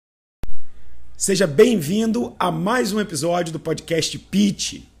Seja bem-vindo a mais um episódio do podcast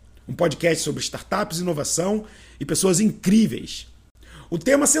Pitch, um podcast sobre startups, inovação e pessoas incríveis. O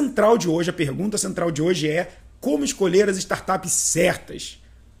tema central de hoje, a pergunta central de hoje é como escolher as startups certas.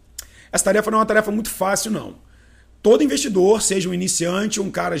 Essa tarefa não é uma tarefa muito fácil, não. Todo investidor, seja um iniciante ou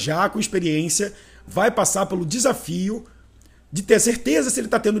um cara já com experiência, vai passar pelo desafio de ter certeza se ele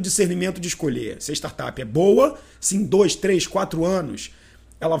está tendo discernimento de escolher se a startup é boa, se em 2, 3, 4 anos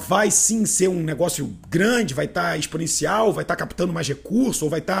ela vai sim ser um negócio grande, vai estar exponencial, vai estar captando mais recursos, ou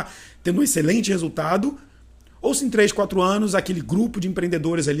vai estar tendo um excelente resultado, ou se em 3, 4 anos aquele grupo de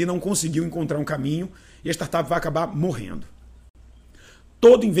empreendedores ali não conseguiu encontrar um caminho e a startup vai acabar morrendo.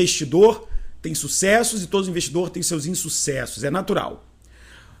 Todo investidor tem sucessos e todo investidor tem seus insucessos, é natural.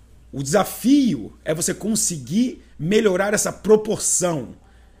 O desafio é você conseguir melhorar essa proporção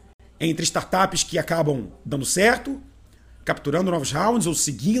entre startups que acabam dando certo, capturando novos rounds ou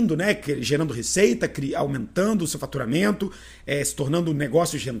seguindo, gerando receita, aumentando o seu faturamento, se tornando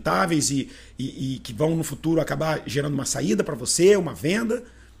negócios rentáveis e que vão no futuro acabar gerando uma saída para você, uma venda,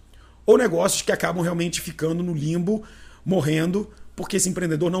 ou negócios que acabam realmente ficando no limbo, morrendo, porque esse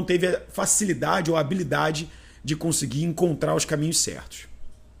empreendedor não teve a facilidade ou a habilidade de conseguir encontrar os caminhos certos.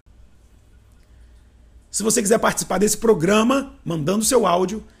 Se você quiser participar desse programa, mandando seu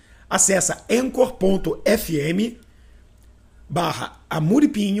áudio, acessa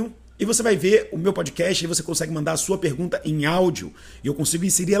encontrar.fm/Amuripinho e você vai ver o meu podcast e você consegue mandar a sua pergunta em áudio. E eu consigo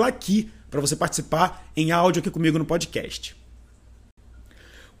inserir ela aqui para você participar em áudio aqui comigo no podcast.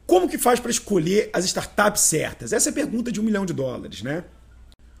 Como que faz para escolher as startups certas? Essa é a pergunta de $1 milhão, né?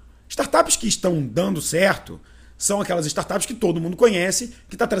 Startups que estão dando certo são aquelas startups que todo mundo conhece,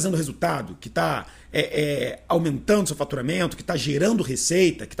 que está trazendo resultado, que está aumentando seu faturamento, que está gerando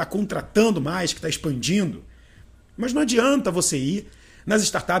receita, que está contratando mais, que está expandindo. Mas não adianta você ir nas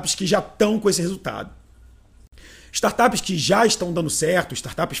startups que já estão com esse resultado. Startups que já estão dando certo,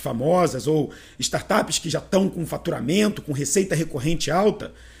 startups famosas ou startups que já estão com faturamento, com receita recorrente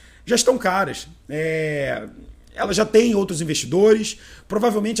alta, já estão caras. Ela já tem outros investidores,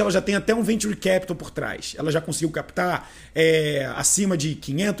 provavelmente ela já tem até um venture capital por trás. Ela já conseguiu captar acima de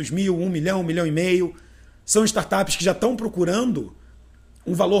 500 mil, 1 milhão, 1,5 milhão. São startups que já estão procurando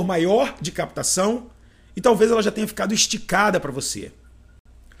um valor maior de captação e talvez ela já tenha ficado esticada para você.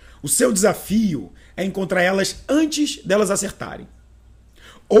 O seu desafio é encontrar elas antes delas acertarem.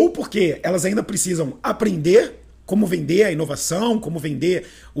 Ou porque elas ainda precisam aprender como vender a inovação, como vender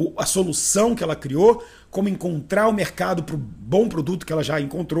a solução que ela criou, como encontrar o mercado para o bom produto que ela já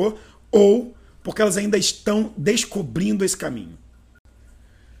encontrou, ou porque elas ainda estão descobrindo esse caminho.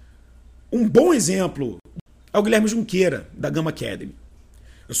 Um bom exemplo é o Guilherme Junqueira, da Gama Academy.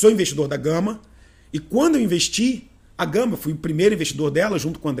 Eu sou investidor da Gama, e quando eu investi, a Gama, fui o primeiro investidor dela,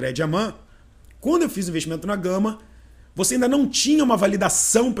 junto com o André Diamant. Quando eu fiz investimento na Gama, você ainda não tinha uma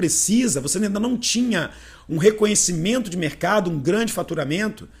validação precisa, você ainda não tinha um reconhecimento de mercado, um grande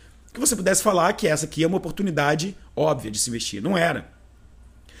faturamento, que você pudesse falar que essa aqui é uma oportunidade óbvia de se investir. Não era.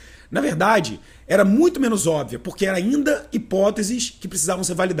 Na verdade, era muito menos óbvia, porque eram ainda hipóteses que precisavam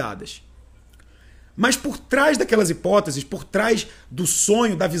ser validadas. Mas por trás daquelas hipóteses, por trás do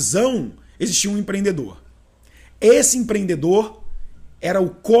sonho, da visão, existia um empreendedor. Esse empreendedor era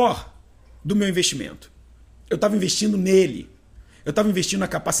o core do meu investimento. Eu estava investindo nele. Eu estava investindo na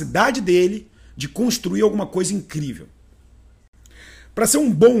capacidade dele de construir alguma coisa incrível. Para ser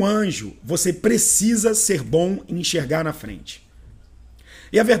um bom anjo, você precisa ser bom em enxergar na frente.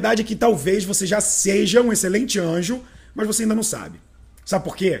 E a verdade é que talvez você já seja um excelente anjo, mas você ainda não sabe. Sabe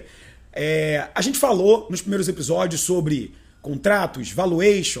por quê? A gente falou nos primeiros episódios sobre contratos,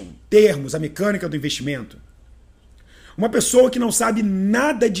 valuation, termos, a mecânica do investimento. Uma pessoa que não sabe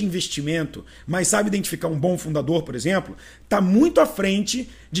nada de investimento, mas sabe identificar um bom fundador, por exemplo, está muito à frente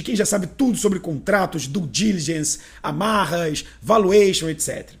de quem já sabe tudo sobre contratos, due diligence, amarras, valuation,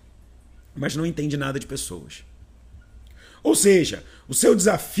 etc. Mas não entende nada de pessoas. Ou seja, o seu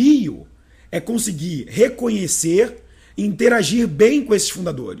desafio é conseguir reconhecer e interagir bem com esses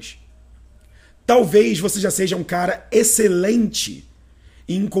fundadores. Talvez você já seja um cara excelente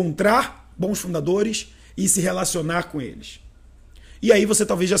em encontrar bons fundadores e se relacionar com eles. E aí você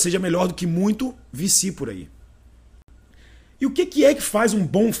talvez já seja melhor do que muito VC por aí. E o que é que faz um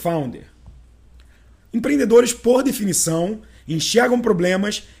bom founder? Empreendedores, por definição, enxergam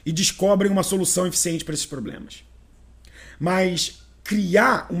problemas e descobrem uma solução eficiente para esses problemas. Mas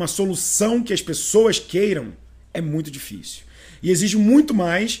criar uma solução que as pessoas queiram é muito difícil. E exige muito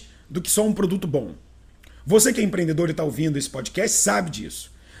mais do que só um produto bom. Você que é empreendedor e está ouvindo esse podcast sabe disso.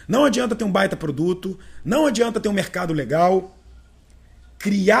 Não adianta ter um baita produto, não adianta ter um mercado legal.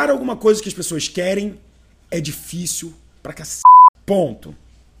 criar alguma coisa que as pessoas querem é difícil pra cacete. Ponto.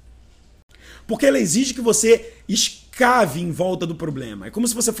 Porque ela exige que você escave em volta do problema. É como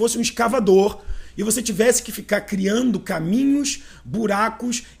se você fosse um escavador e você tivesse que ficar criando caminhos,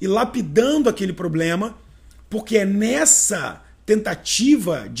 buracos e lapidando aquele problema, porque é nessa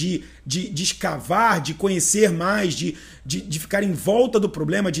tentativa de escavar, de conhecer mais, de ficar em volta do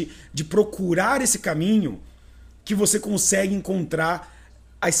problema, de procurar esse caminho, que você consegue encontrar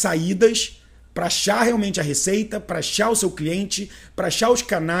as saídas para achar realmente a receita, para achar o seu cliente, para achar os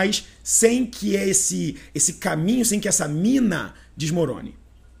canais, sem que esse caminho, sem que essa mina desmorone.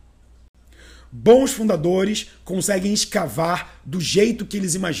 Bons fundadores conseguem escavar do jeito que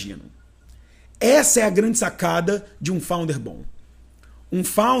eles imaginam. Essa é a grande sacada de um founder bom. Um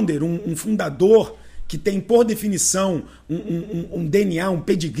founder, um fundador que tem por definição um DNA, um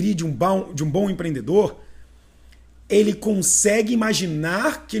pedigree de um bom empreendedor, ele consegue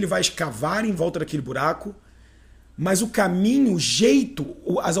imaginar que ele vai escavar em volta daquele buraco, mas o caminho, o jeito,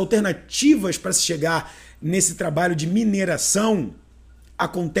 as alternativas para se chegar nesse trabalho de mineração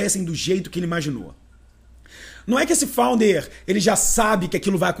acontecem do jeito que ele imaginou. Não é que esse founder ele já sabe que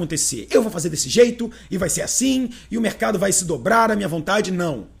aquilo vai acontecer. Eu vou fazer desse jeito e vai ser assim e o mercado vai se dobrar à minha vontade.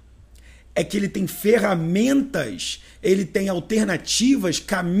 Não. É que ele tem ferramentas, ele tem alternativas,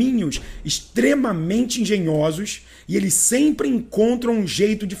 caminhos extremamente engenhosos e ele sempre encontra um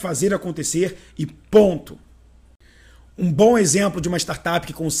jeito de fazer acontecer e ponto. Um bom exemplo de uma startup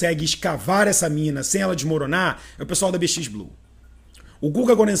que consegue escavar essa mina sem ela desmoronar é o pessoal da BX Blue. O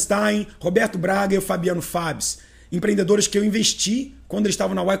Guga Gorenstein, Roberto Braga e o Fabiano Fabs, empreendedores que eu investi quando eles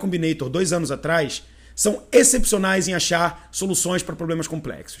estavam na Y Combinator 2 anos atrás, são excepcionais em achar soluções para problemas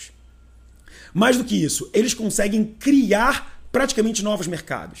complexos. Mais do que isso, eles conseguem criar praticamente novos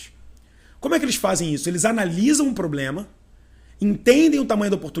mercados. Como é que eles fazem isso? Eles analisam um problema, entendem o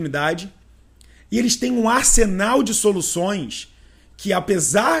tamanho da oportunidade e eles têm um arsenal de soluções que,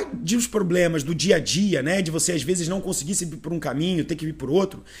 apesar dos problemas do dia a dia, né, de você às vezes não conseguir ir por um caminho, ter que ir por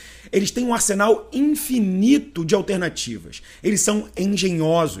outro, eles têm um arsenal infinito de alternativas. Eles são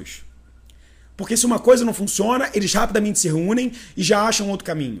engenhosos. Porque se uma coisa não funciona, eles rapidamente se reúnem e já acham outro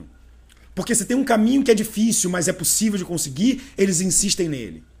caminho. Porque se tem um caminho que é difícil, mas é possível de conseguir, eles insistem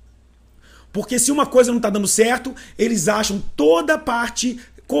nele. Porque se uma coisa não está dando certo, eles acham toda a parte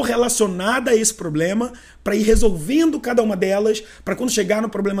correlacionada a esse problema para ir resolvendo cada uma delas, para quando chegar no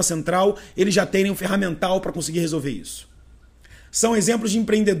problema central, eles já terem um ferramental para conseguir resolver isso. São exemplos de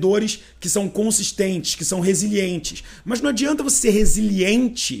empreendedores que são consistentes, que são resilientes. Mas não adianta você ser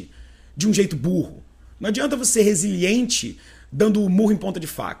resiliente de um jeito burro. Não adianta você ser resiliente dando murro em ponta de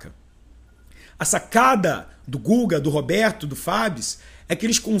faca. A sacada do Guga, do Roberto, do Fabs, é que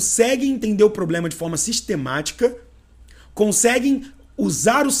eles conseguem entender o problema de forma sistemática, conseguem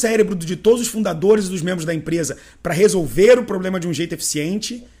usar o cérebro de todos os fundadores e dos membros da empresa para resolver o problema de um jeito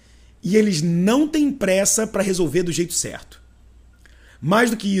eficiente e eles não têm pressa para resolver do jeito certo. Mais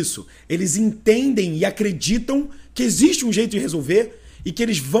do que isso, eles entendem e acreditam que existe um jeito de resolver e que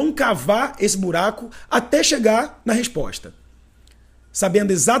eles vão cavar esse buraco até chegar na resposta.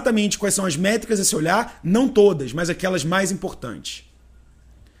 Sabendo exatamente quais são as métricas a se olhar, não todas, mas aquelas mais importantes.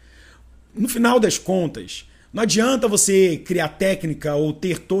 No final das contas, não adianta você criar técnica ou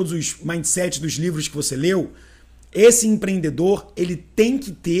ter todos os mindsets dos livros que você leu. Esse empreendedor, ele tem que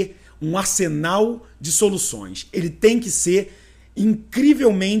ter um arsenal de soluções. Ele tem que ser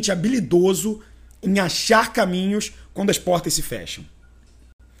incrivelmente habilidoso em achar caminhos quando as portas se fecham.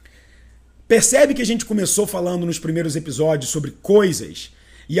 Percebe que a gente começou falando nos primeiros episódios sobre coisas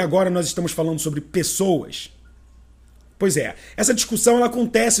e agora nós estamos falando sobre pessoas? Pois é, essa discussão ela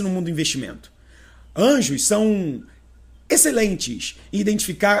acontece no mundo do investimento. Anjos são excelentes em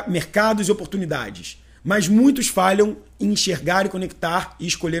identificar mercados e oportunidades, mas muitos falham em enxergar e conectar e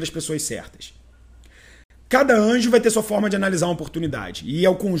escolher as pessoas certas. Cada anjo vai ter sua forma de analisar uma oportunidade e é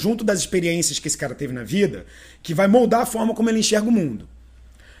o conjunto das experiências que esse cara teve na vida que vai moldar a forma como ele enxerga o mundo.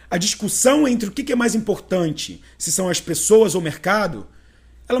 A discussão entre o que é mais importante, se são as pessoas ou o mercado,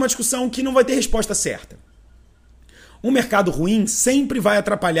 ela é uma discussão que não vai ter resposta certa. Um mercado ruim sempre vai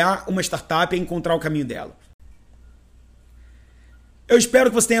atrapalhar uma startup a encontrar o caminho dela. Eu espero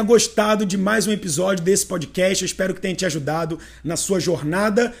que você tenha gostado de mais um episódio desse podcast. Eu espero que tenha te ajudado na sua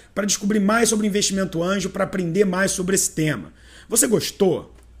jornada para descobrir mais sobre investimento anjo, para aprender mais sobre esse tema. Você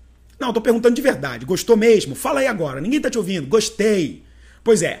gostou? Não, estou perguntando de verdade. Gostou mesmo? Fala aí agora. Ninguém está te ouvindo. Gostei.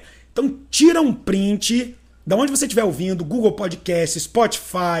 Pois é. Então tira um print da onde você estiver ouvindo, Google Podcast,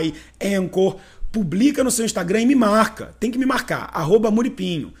 Spotify, Anchor, publica no seu Instagram e me marca. Tem que me marcar,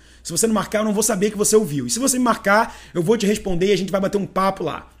 @Muripinho. Se você não marcar, eu não vou saber que você ouviu. E se você me marcar, eu vou te responder e a gente vai bater um papo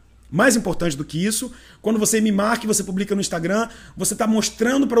lá. Mais importante do que isso, quando você me marca e você publica no Instagram, você está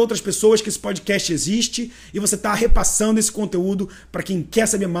mostrando para outras pessoas que esse podcast existe e você está repassando esse conteúdo para quem quer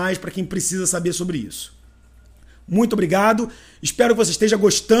saber mais, para quem precisa saber sobre isso. Muito obrigado, espero que você esteja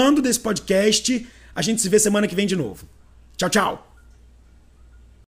gostando desse podcast. A gente se vê semana que vem de novo. Tchau, tchau!